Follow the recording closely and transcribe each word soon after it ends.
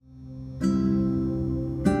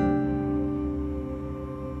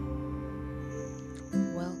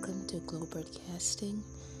Globe Broadcasting,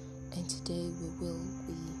 and today we will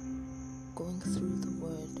be going through the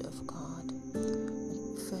Word of God.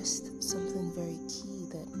 But first, something very key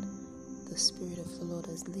that the Spirit of the Lord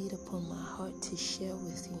has laid upon my heart to share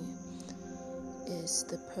with you is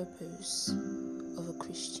the purpose of a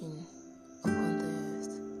Christian upon the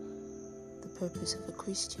earth. The purpose of a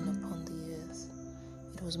Christian upon the earth.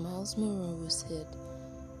 It was Miles Monroe who said,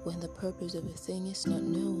 "When the purpose of a thing is not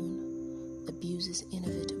known, abuse is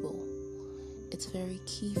inevitable." It's very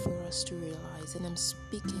key for us to realize, and I'm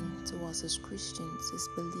speaking to us as Christians, as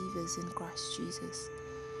believers in Christ Jesus,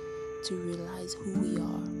 to realize who we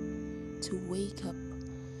are, to wake up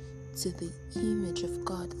to the image of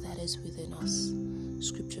God that is within us.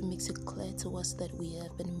 Scripture makes it clear to us that we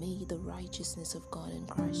have been made the righteousness of God in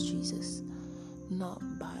Christ Jesus, not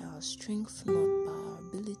by our strength, not by our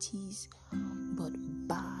abilities, but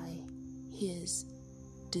by His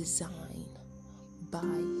design, by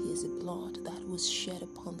His blood that was shed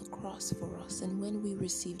upon the cross for us. And when we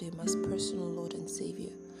received Him as personal Lord and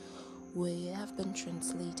Savior, we have been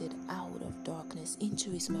translated out of darkness into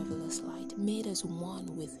His marvelous light, made us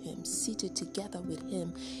one with Him, seated together with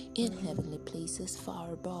Him in heavenly places,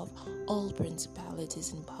 far above all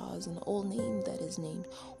principalities and powers and all name that is named,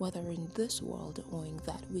 whether in this world or in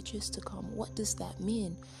that which is to come. What does that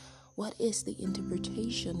mean? What is the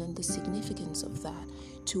interpretation and the significance of that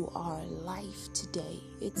to our life today?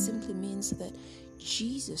 It simply means that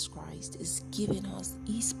Jesus Christ is giving us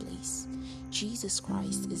His place. Jesus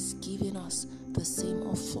Christ is giving us the same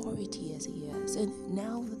authority as He has. And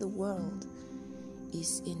now that the world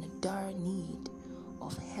is in dire need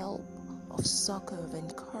of help, of succor, of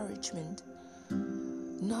encouragement,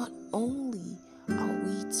 not only are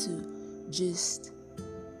we to just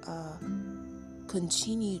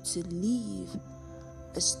continue to live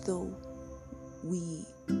as though we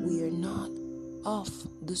are not of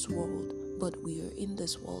this world, but we are in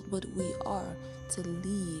this world, but we are to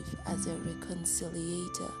live as a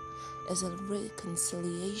reconciliator, as a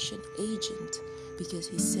reconciliation agent, because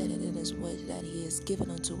He said it in His word that He has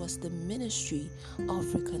given unto us the ministry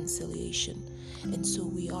of reconciliation. And so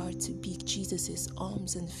we are to be Jesus'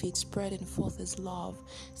 arms and feet, spreading forth His love,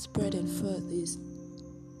 spreading forth His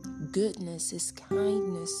goodness, His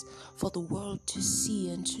kindness, for the world to see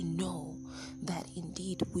and to know that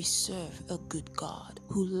indeed we serve a good God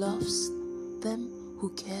who loves them, who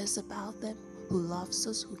cares about them, who loves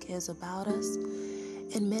us, who cares about us.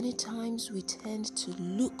 And many times we tend to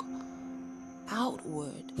look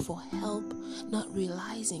outward for help, not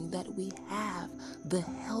realizing that we have the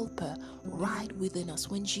helper right within us.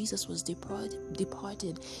 When Jesus was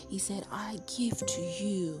departing, He said, "I give to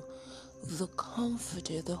you the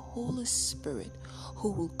Comforter, the Holy Spirit,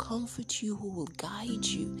 who will comfort you, who will guide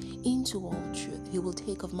you into all truth. He will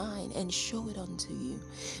take of mine and show it unto you."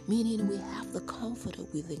 Meaning we have the Comforter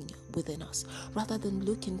within us. Rather than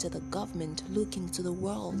looking to the government, looking to the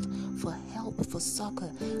world for help, for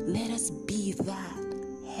succor, let us be that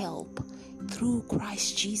help through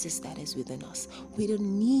Christ Jesus that is within us. We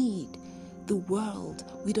don't need the world,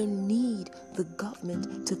 we don't need the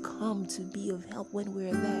government to come to be of help when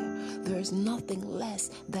we're there. There is nothing less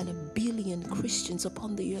than 1 billion Christians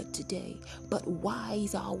upon the earth today. But why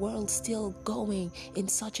is our world still going in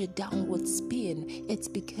such a downward spin? It's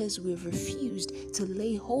because we've refused to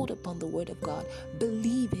lay hold upon the Word of God,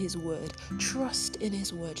 believe His Word, trust in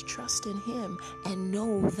His Word, trust in Him, and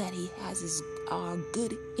know that He has our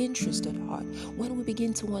good interest at heart. When we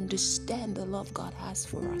begin to understand the love God has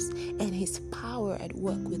for us and His power at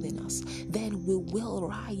work within us, then we will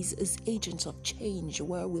rise as agents of change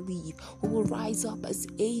where we live. We will rise up as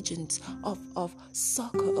agents of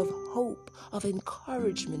succor, of hope, of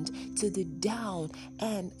encouragement to the down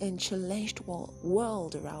and challenged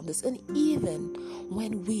world around us. And even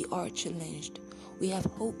when we are challenged, we have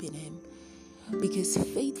hope in Him, because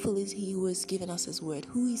faithful is He who has given us His word,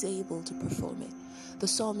 who is able to perform it. The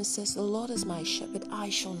psalmist says, "The Lord is my shepherd, I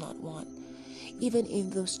shall not want." Even in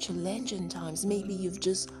those challenging times, maybe you've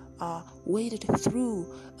just waded through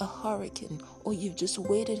a hurricane, or you've just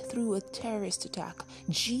waded through a terrorist attack,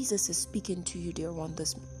 Jesus is speaking to you, dear one,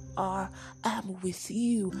 this I am with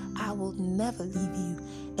you. I will never leave you,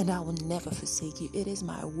 and I will never forsake you. It is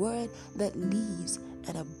my word that lives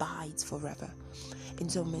and abides forever.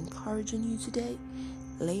 And so I'm encouraging you today,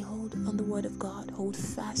 lay hold on the Word of God, hold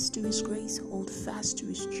fast to His grace, hold fast to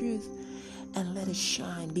His truth, and let it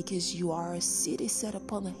shine, because you are a city set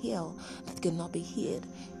upon a hill that cannot be hid.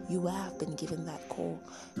 You have been given that call.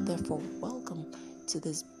 Therefore, welcome to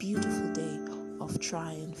this beautiful day of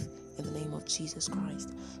triumph in the name of Jesus Christ.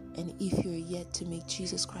 And if you're yet to make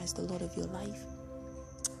Jesus Christ the Lord of your life,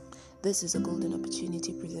 This is a golden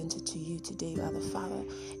opportunity presented to you today by the Father,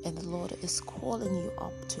 and the Lord is calling you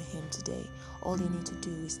up to Him today. All you need to do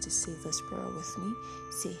is to say this prayer with me.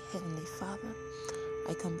 Say, Heavenly Father,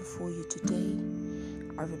 I come before you today.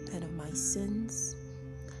 I repent of my sins,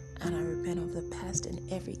 and I repent of the past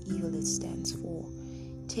and every evil it stands for.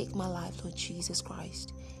 Take my life, Lord Jesus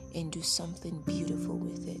Christ, and do something beautiful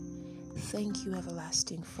with it. Thank you,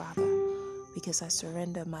 everlasting Father, because I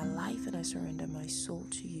surrender my life and I surrender my soul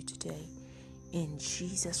to you today. In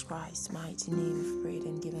Jesus Christ's mighty name we've prayed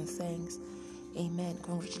and given thanks. Amen.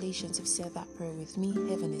 Congratulations, you've said that prayer with me.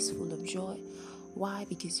 Heaven is full of joy. Why?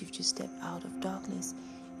 Because you've just stepped out of darkness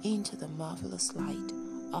into the marvelous light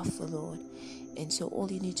of the Lord. And so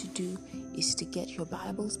all you need to do is to get your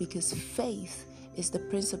Bibles, because faith is the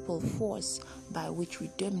principal force by which we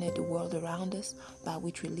dominate the world around us, by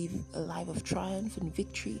which we live a life of triumph and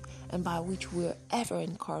victory, and by which we're ever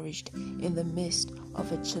encouraged in the midst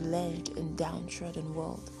of a challenged and downtrodden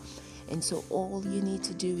world. And so all you need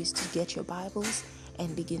to do is to get your Bibles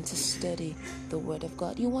and begin to study the Word of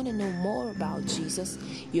God. You want to know more about Jesus?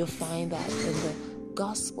 You'll find that in the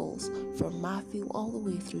Gospels, from Matthew all the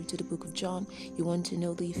way through to the book of John. You want to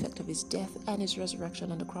know the effect of His death and His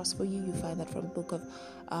resurrection on the cross for you. You find that from the book of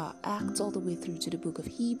Acts all the way through to the book of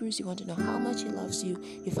Hebrews. You want to know how much He loves you.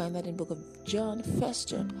 You find that in the book of John, 1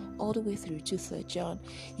 John, all the way through to 3 John.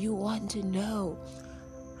 You want to know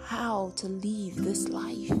how to live this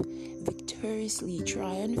life victoriously,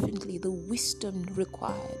 triumphantly, the wisdom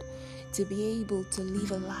required to be able to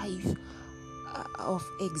live a life of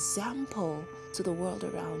example to the world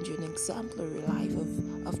around you, an exemplary life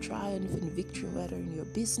of triumph and victory, whether in your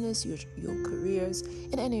business, your careers,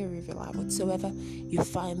 in any area of your life whatsoever. You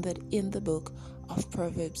find that in the book of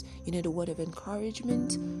Proverbs. You know, the word of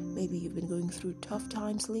encouragement. Maybe you've been going through tough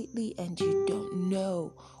times lately and you don't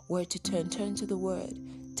know where to turn. Turn to the Word.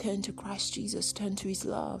 Turn to Christ Jesus. Turn to His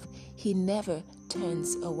love. He never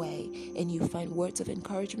turns away. And you find words of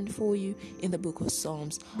encouragement for you in the book of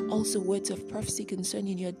Psalms. Also words of prophecy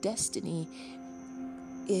concerning your destiny.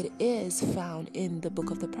 It is found in the book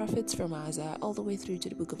of the prophets, from Isaiah all the way through to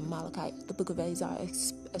the book of Malachi. The book of Isaiah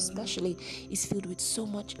especially is filled with so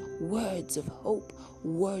much words of hope,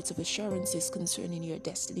 words of assurances concerning your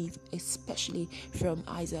destiny, especially from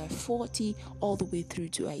Isaiah 40 all the way through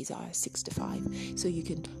to Isaiah 65. So you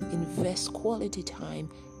can invest quality time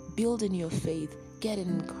building your faith, getting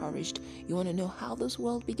encouraged. You want to know how this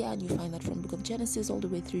world began? You find that from the book of Genesis all the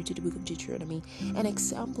way through to the book of Deuteronomy, and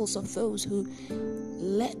examples of those who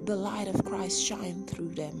let the light of Christ shine through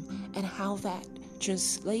them, and how that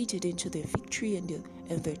translated into their victory and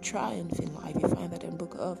their triumph in life. You find that in the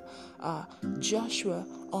book of Joshua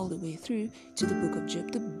all the way through to the book of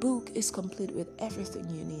Job. The book is complete with everything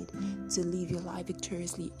you need to live your life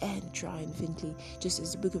victoriously and triumphantly. Just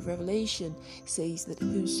as the book of Revelation says that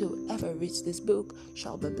whosoever reads this book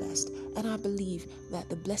shall be blessed. And I believe that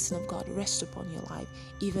the blessing of God rests upon your life,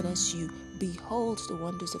 even as you behold the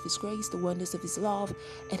wonders of His grace, the wonders of His love,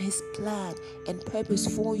 and His plan and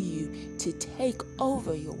purpose for you to take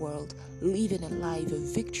over your world, living a life of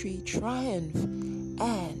victory, triumph,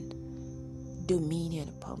 and dominion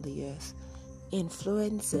upon the earth,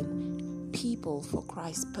 influencing people for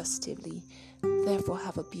Christ positively. Therefore,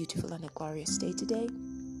 have a beautiful and a glorious day today.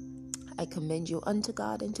 I commend you unto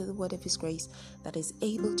God and to the word of His grace that is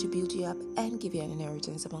able to build you up and give you an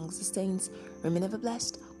inheritance amongst the saints. Remain ever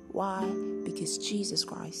blessed. Why? Because Jesus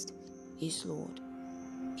Christ is Lord.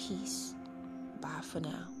 Peace. Bye for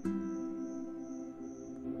now.